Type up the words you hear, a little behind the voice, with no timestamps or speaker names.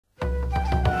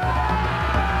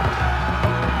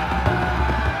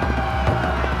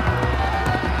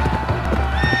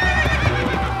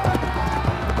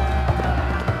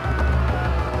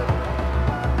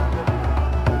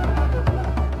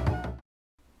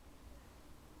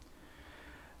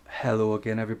Hello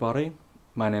again everybody,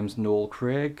 my name's Noel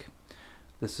Craig.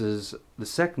 This is the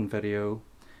second video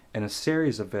in a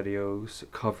series of videos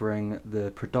covering the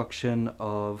production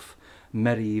of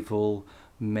medieval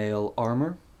mail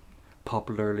armour,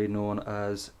 popularly known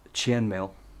as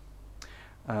chainmail.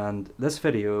 And this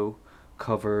video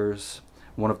covers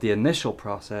one of the initial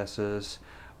processes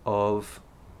of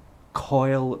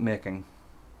coil making.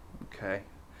 Okay,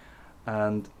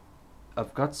 and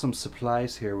I've got some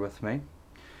supplies here with me.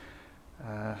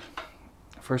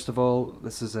 First of all,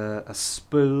 this is a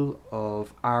spool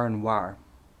of iron wire.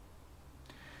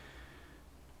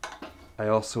 I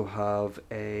also have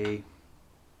a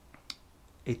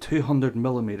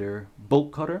 200mm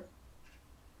bolt cutter,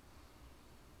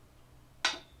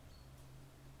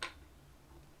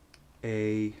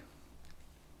 a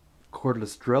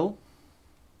cordless drill,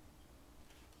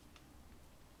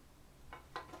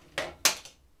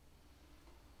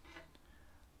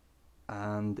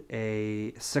 and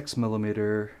a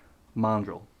 6mm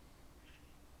mandrel.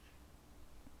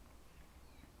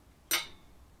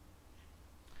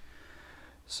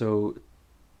 So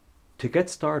to get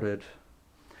started,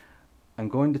 I'm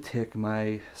going to take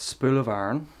my spool of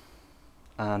iron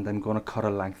and I'm going to cut a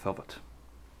length of it.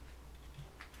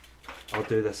 I'll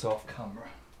do this off camera.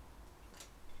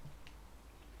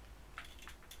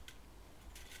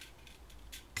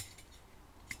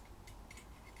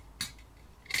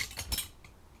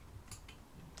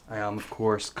 I am of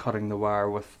course cutting the wire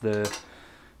with the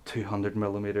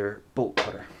 200mm bolt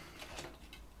cutter.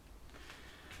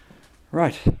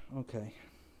 Right, okay,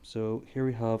 so here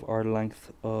we have our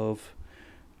length of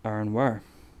iron wire.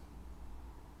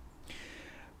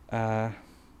 Now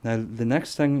the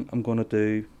next thing I'm going to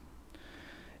do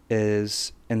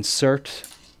is insert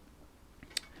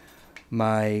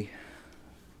my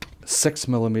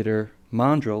 6mm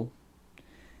mandrel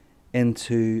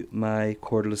into my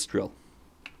cordless drill.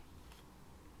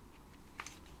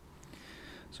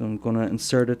 So I'm going to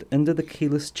insert it into the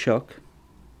keyless chuck,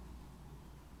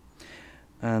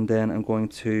 and then I'm going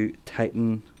to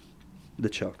tighten the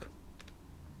chuck.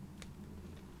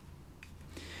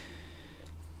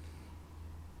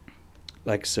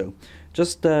 Like so.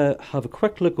 Just have a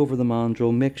quick look over the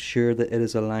mandrel, make sure that it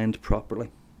is aligned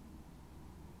properly.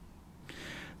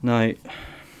 Now,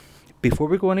 before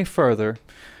we go any further,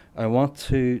 I want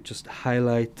to just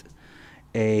highlight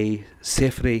a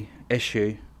safety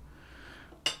issue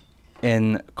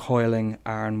in coiling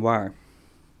iron wire.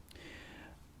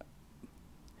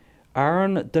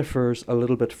 Iron differs a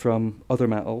little bit from other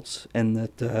metals in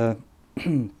that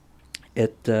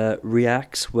it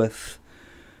reacts with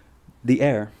the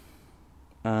air,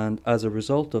 and as a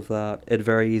result of that it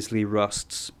very easily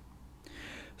rusts.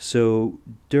 So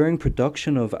during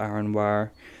production of iron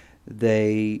wire,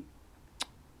 they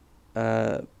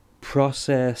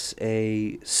process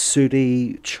a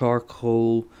sooty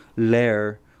charcoal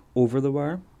layer over the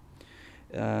wire.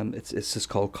 It's just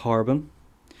called carbon,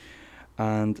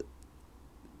 and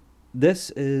this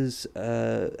is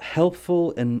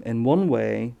helpful in one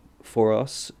way for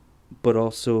us, but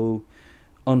also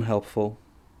unhelpful.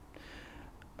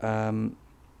 The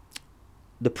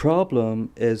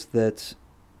problem is that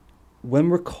when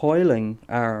we're coiling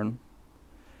iron,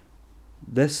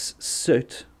 this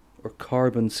soot or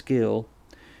carbon scale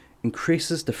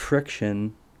increases the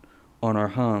friction on our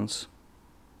hands,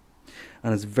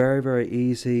 and it's very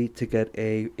easy to get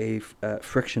a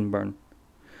friction burn.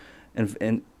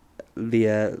 And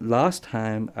the last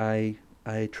time I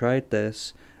tried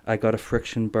this, I got a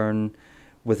friction burn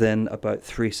within about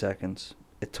 3 seconds.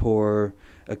 It tore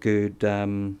a good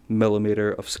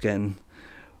millimeter of skin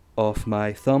off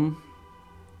my thumb.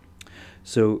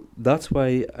 So that's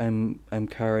why I'm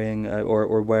carrying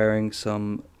or wearing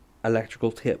some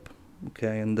electrical tape.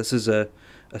 Okay, and this is a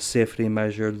safety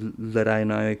measure that I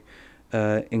now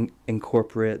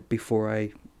incorporate before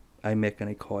I make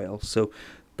any coil. So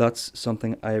that's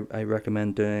something I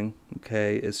recommend doing.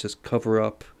 Okay, is just cover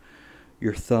up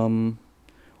your thumb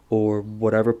or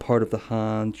whatever part of the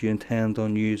hand you intend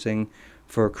on using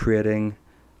for creating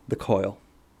the coil.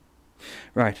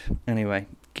 Right, anyway,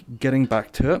 getting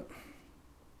back to it.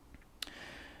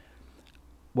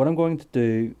 What I'm going to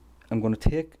do, I'm going to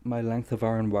take my length of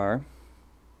iron wire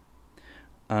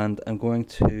and I'm going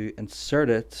to insert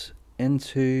it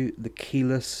into the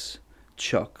keyless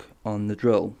chuck on the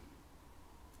drill,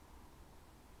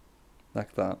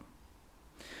 like that.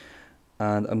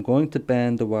 And I'm going to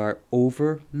bend the wire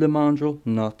over the mandrel,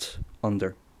 not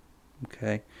under.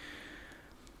 Okay.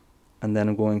 And then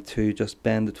I'm going to just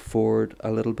bend it forward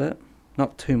a little bit,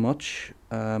 not too much,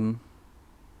 about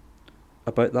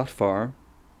that far.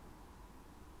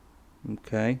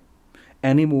 Okay.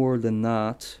 any more than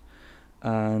that,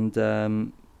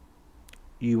 and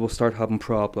you will start having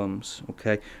problems.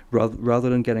 Okay, rather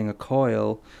than getting a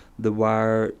coil, the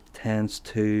wire tends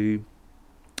to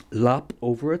lap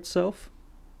over itself,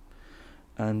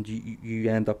 and you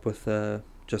end up with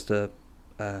just a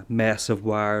mess of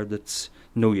wire that's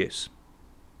no use.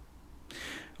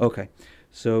 Okay,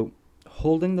 so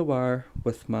holding the wire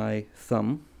with my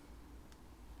thumb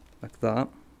like that,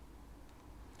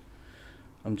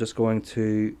 I'm just going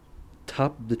to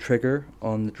tap the trigger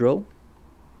on the drill,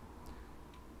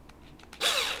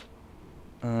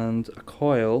 and a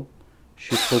coil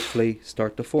should hopefully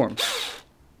start to form.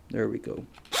 There we go.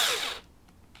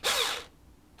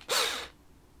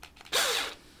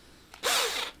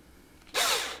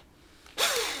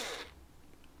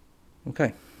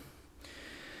 Okay,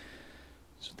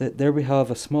 so there we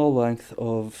have a small length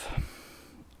of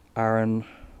iron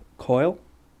coil.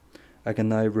 I can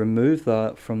now remove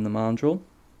that from the mandrel,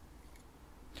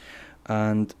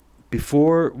 and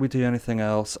before we do anything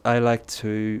else, I like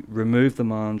to remove the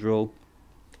mandrel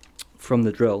from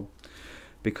the drill,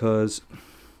 because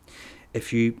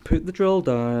if you put the drill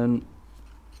down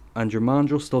and your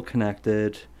mandrel's still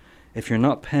connected, if you're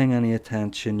not paying any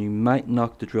attention, you might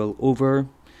knock the drill over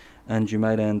and you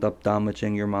might end up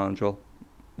damaging your mandrel.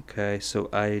 Okay, so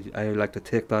I like to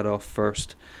take that off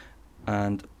first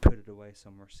and put it away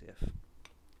somewhere safe.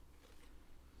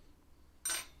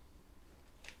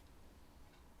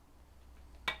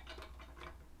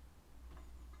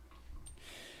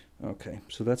 Okay,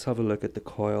 so let's have a look at the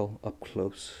coil up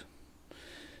close.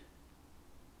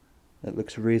 It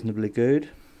looks reasonably good.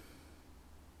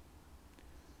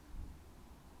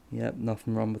 Yep,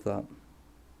 nothing wrong with that.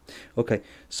 Okay,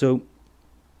 so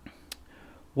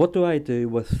what do I do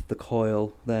with the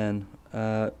coil then?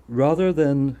 Rather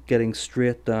than getting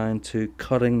straight down to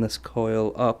cutting this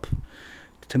coil up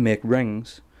to make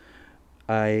rings,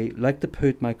 I like to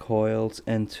put my coils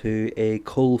into a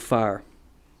coal fire.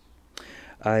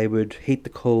 I would heat the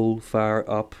coal fire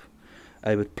up,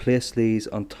 I would place these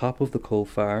on top of the coal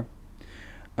fire,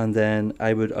 and then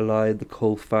I would allow the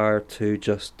coal fire to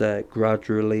just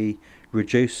gradually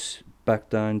reduce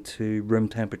back down to room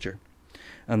temperature.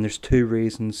 And there's two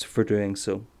reasons for doing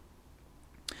so.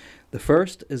 The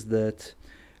first is that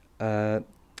a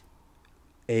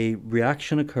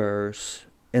reaction occurs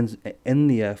in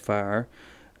the fire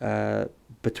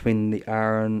between the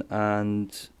iron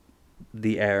and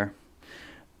the air.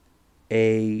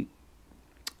 A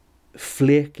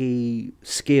flaky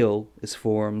scale is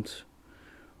formed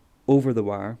over the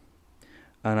wire,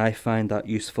 and I find that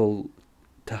useful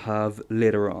to have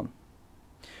later on.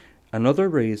 Another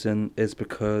reason is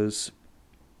because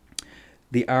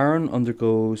the iron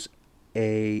undergoes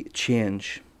a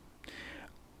change.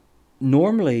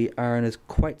 Normally iron is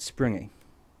quite springy,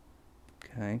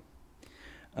 okay,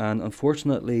 and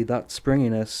unfortunately that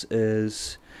springiness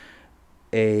is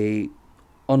a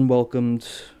unwelcomed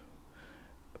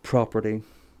property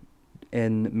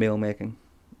in mail making.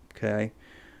 Okay,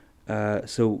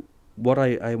 so what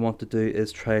I want to do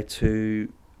is try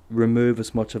to remove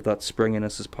as much of that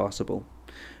springiness as possible,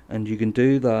 and you can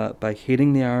do that by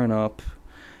heating the iron up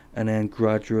and then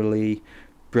gradually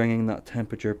bringing that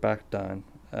temperature back down.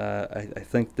 I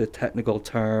think the technical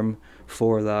term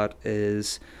for that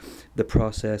is the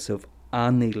process of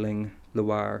annealing the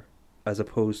wire as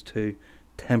opposed to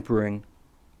tempering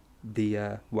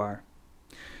the wire.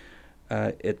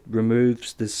 It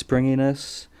removes the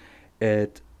springiness,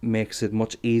 it makes it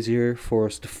much easier for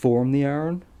us to form the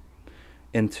iron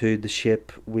into the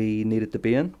shape we need it to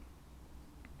be in,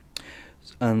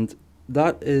 and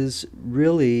that is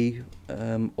really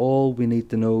all we need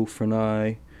to know for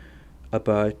now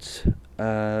about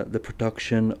the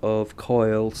production of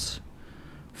coils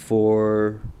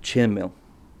for chainmail.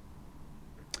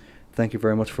 Thank you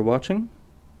very much for watching.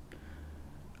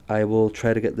 I will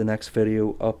try to get the next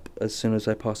video up as soon as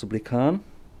I possibly can.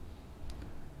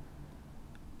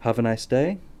 Have a nice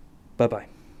day. Bye bye.